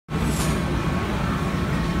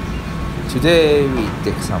Today we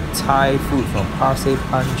take some Thai food from Pasir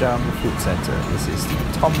Panjang Food Center. This is the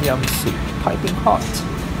Tom Yum soup, piping hot.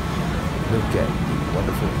 Look at the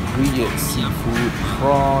wonderful ingredients: seafood,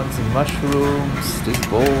 prawns, and mushrooms. This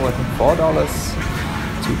bowl, I think $4.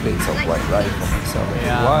 2 plates of white rice for myself and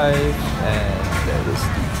my wife, and there is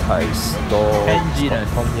the Thai store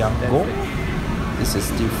Tom Yum Goong. This is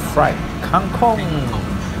the fried kangkong.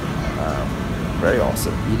 Very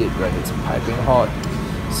awesome. Eat it when it's piping hot.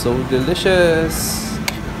 So delicious.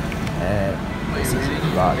 And this is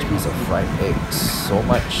a large piece of fried egg. So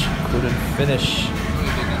much, couldn't finish.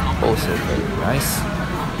 Also very nice.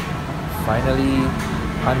 Finally,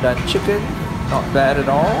 pandan chicken. Not bad at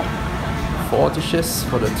all. 4 dishes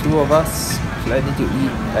for the 2 of us. Plenty to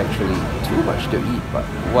eat. Actually, too much to eat, but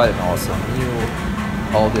what an awesome meal.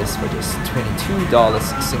 All this for just $22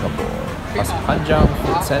 Singapore. Pasir Panjang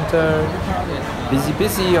Food Center.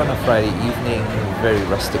 Busy on a Friday evening. Very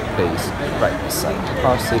rustic place right beside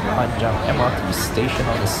Pasir Panjang MRT station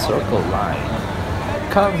on the Circle Line.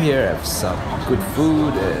 Come here, have some good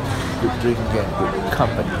food and good drink and good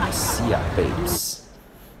company. See ya, babes.